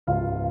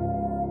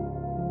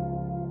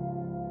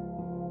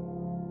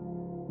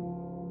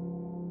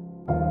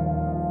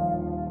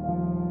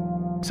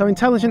So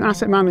intelligent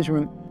asset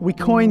management, we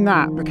coined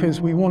that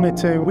because we wanted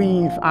to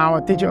weave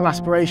our digital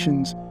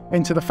aspirations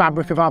into the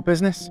fabric of our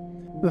business.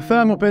 The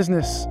thermal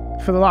business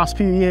for the last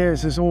few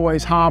years has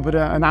always harboured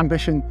an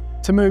ambition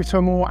to move to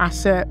a more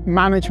asset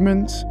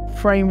management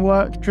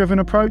framework-driven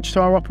approach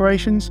to our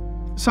operations.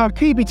 So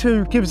Keadby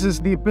 2 gives us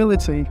the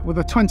ability, with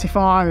a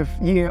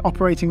 25-year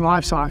operating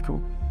life cycle,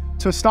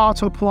 to start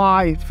to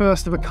apply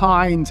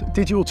first-of-a-kind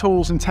digital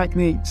tools and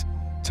techniques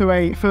to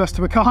a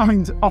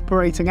first-of-a-kind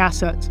operating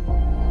asset.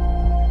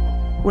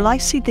 Well, I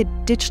see the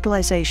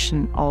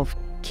digitalisation of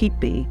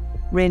Keadby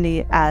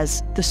really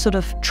as the sort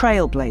of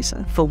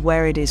trailblazer for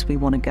where it is we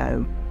want to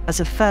go, as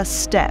a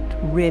first step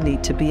really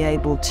to be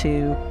able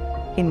to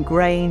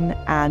ingrain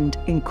and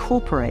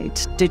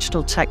incorporate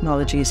digital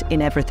technologies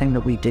in everything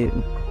that we do.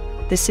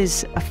 This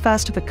is a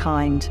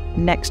first-of-a-kind,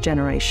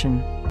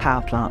 next-generation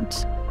power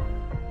plant.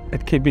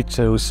 At Keadby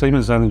 2,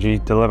 Siemens Energy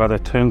delivered a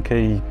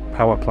turnkey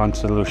power plant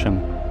solution.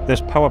 This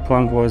power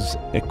plant was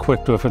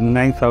equipped with a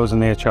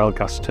 9,000 HL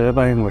gas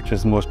turbine, which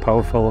is the most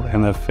powerful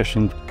and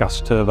efficient gas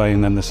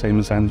turbine in the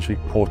Siemens Energy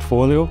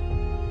portfolio.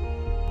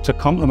 To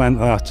complement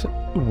that,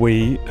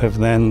 we have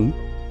then,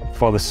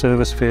 for the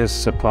service phase,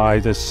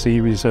 supplied a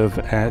series of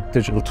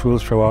digital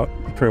tools through our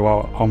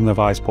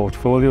Omnivise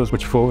portfolios,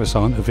 which focus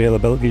on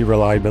availability,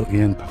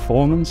 reliability and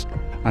performance,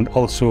 and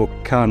also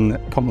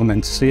can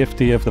complement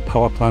safety of the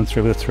power plant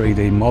through the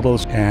 3D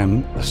models.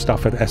 The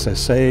staff at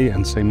SSE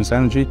and Siemens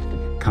Energy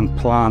can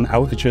plan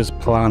outages,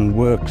 plan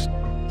works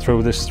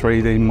through this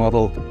 3D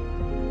model.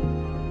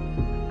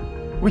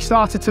 We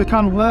started to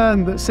kind of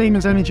learn that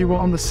Siemens Energy were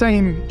on the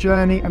same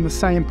journey and the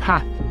same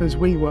path as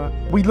we were.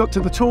 We looked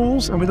at the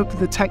tools and we looked at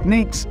the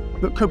techniques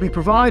that could be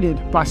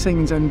provided by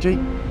Siemens Energy.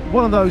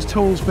 One of those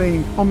tools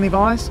being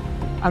Omnivise,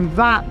 and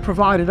that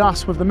provided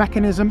us with the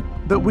mechanism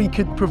that we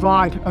could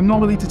provide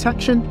anomaly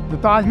detection, the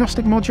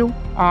diagnostic module,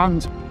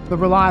 and the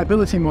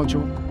reliability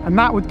module. And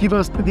that would give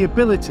us the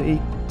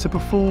ability to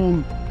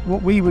perform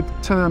what we would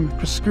term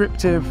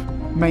prescriptive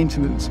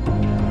maintenance.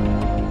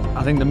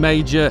 I think the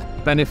major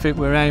benefit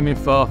we're aiming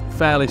for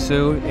fairly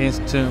soon is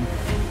to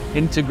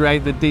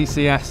integrate the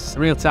DCS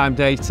real-time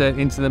data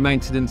into the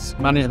maintenance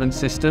management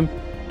system.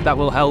 That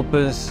will help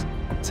us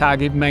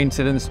target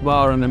maintenance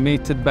more on a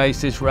metered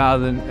basis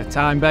rather than a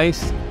time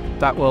base.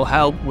 That will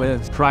help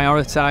with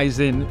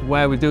prioritising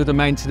where we do the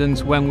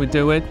maintenance, when we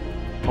do it,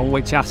 on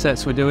which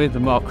assets we do it. The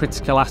more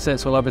critical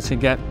assets will obviously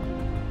get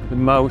the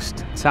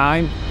most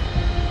time.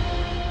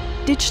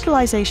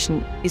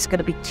 Digitalisation is going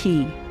to be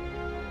key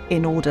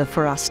in order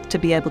for us to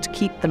be able to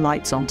keep the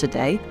lights on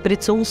today, but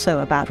it's also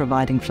about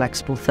providing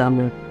flexible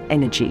thermal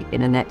energy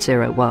in a net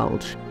zero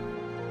world.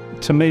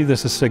 To me,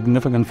 this is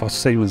significant for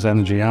Siemens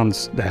Energy and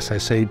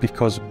SSE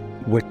because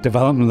we're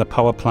developing the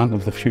power plant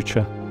of the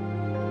future.